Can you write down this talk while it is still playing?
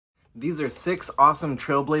These are 6 awesome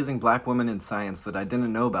trailblazing black women in science that I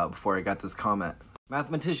didn't know about before I got this comment.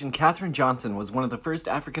 Mathematician Katherine Johnson was one of the first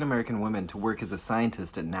African American women to work as a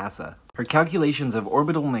scientist at NASA. Her calculations of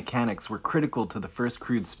orbital mechanics were critical to the first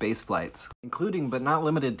crewed space flights, including but not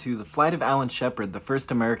limited to the flight of Alan Shepard, the first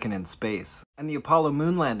American in space, and the Apollo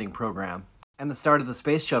moon landing program, and the start of the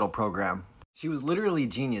Space Shuttle program. She was literally a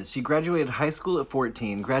genius. She graduated high school at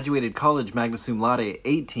 14, graduated college magna cum laude at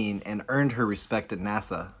 18, and earned her respect at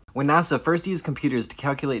NASA. When NASA first used computers to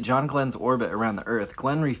calculate John Glenn's orbit around the Earth,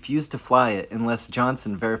 Glenn refused to fly it unless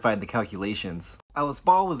Johnson verified the calculations. Alice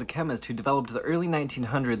Ball was a chemist who developed the early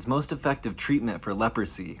 1900s most effective treatment for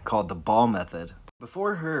leprosy, called the Ball method.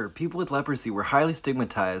 Before her, people with leprosy were highly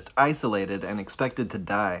stigmatized, isolated, and expected to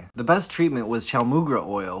die. The best treatment was chalmugra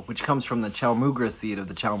oil, which comes from the chalmugra seed of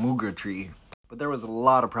the chalmugra tree. But there was a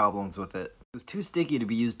lot of problems with it. It was too sticky to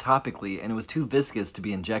be used topically, and it was too viscous to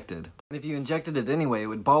be injected. And if you injected it anyway, it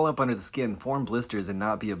would ball up under the skin, form blisters, and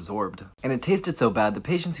not be absorbed. And it tasted so bad, the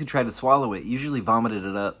patients who tried to swallow it usually vomited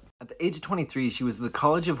it up. At the age of 23, she was the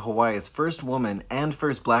College of Hawaii's first woman and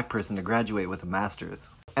first black person to graduate with a master's.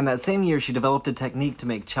 And that same year, she developed a technique to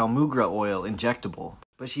make chalmugra oil injectable.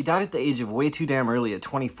 But she died at the age of way too damn early at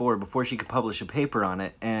 24 before she could publish a paper on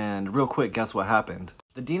it, and real quick, guess what happened?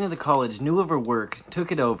 The dean of the college knew of her work,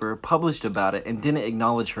 took it over, published about it, and didn't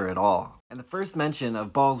acknowledge her at all. And the first mention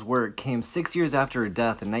of Ball's work came 6 years after her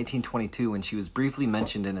death in 1922 when she was briefly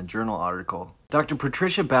mentioned in a journal article. Dr.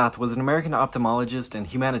 Patricia Bath was an American ophthalmologist and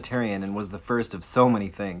humanitarian and was the first of so many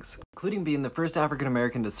things, including being the first African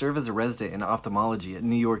American to serve as a resident in ophthalmology at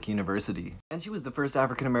New York University. And she was the first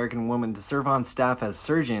African American woman to serve on staff as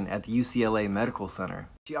surgeon at the UCLA Medical Center.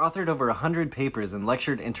 She authored over 100 papers and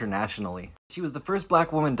lectured internationally. She was the first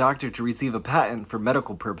black woman doctor to receive a patent for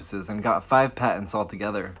medical purposes and got 5 patents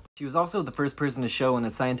altogether. She was also the first person to show in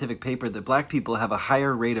a scientific paper that black people have a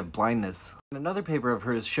higher rate of blindness. And another paper of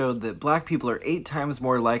hers showed that black people are 8 times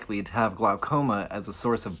more likely to have glaucoma as a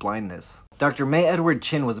source of blindness. Dr. May Edward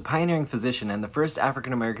Chin was a pioneering physician and the first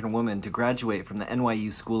African American woman to graduate from the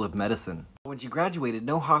NYU School of Medicine. When she graduated,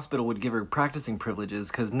 no hospital would give her practicing privileges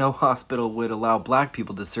because no hospital would allow black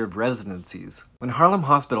people to serve residencies. When Harlem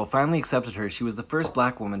Hospital finally accepted her, she was the first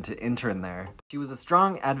black woman to intern there. She was a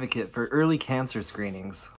strong advocate for early cancer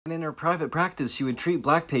screenings. And in her private practice, she would treat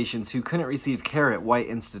black patients who couldn't receive care at white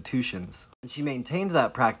institutions. And she maintained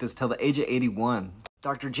that practice till the age of 81.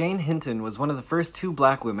 Dr. Jane Hinton was one of the first 2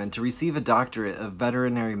 black women to receive a doctorate of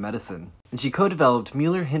veterinary medicine, and she co-developed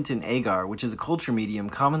Mueller-Hinton agar, which is a culture medium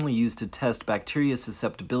commonly used to test bacteria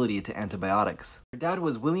susceptibility to antibiotics. Her dad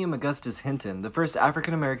was William Augustus Hinton, the first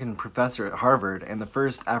African-American professor at Harvard and the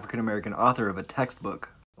first African-American author of a textbook.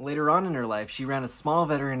 Later on in her life, she ran a small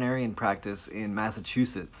veterinarian practice in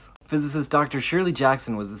Massachusetts. Physicist Dr. Shirley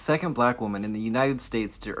Jackson was the second black woman in the United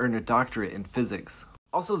States to earn a doctorate in physics.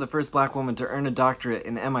 Also the first black woman to earn a doctorate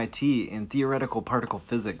in MIT in theoretical particle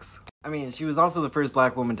physics. I mean, she was also the first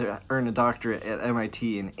black woman to earn a doctorate at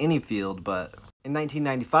MIT in any field, but in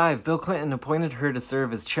 1995, Bill Clinton appointed her to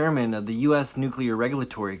serve as chairman of the U.S. Nuclear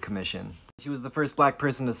Regulatory Commission. She was the first black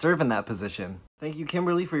person to serve in that position. Thank you,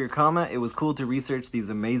 Kimberly, for your comment. It was cool to research these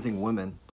amazing women.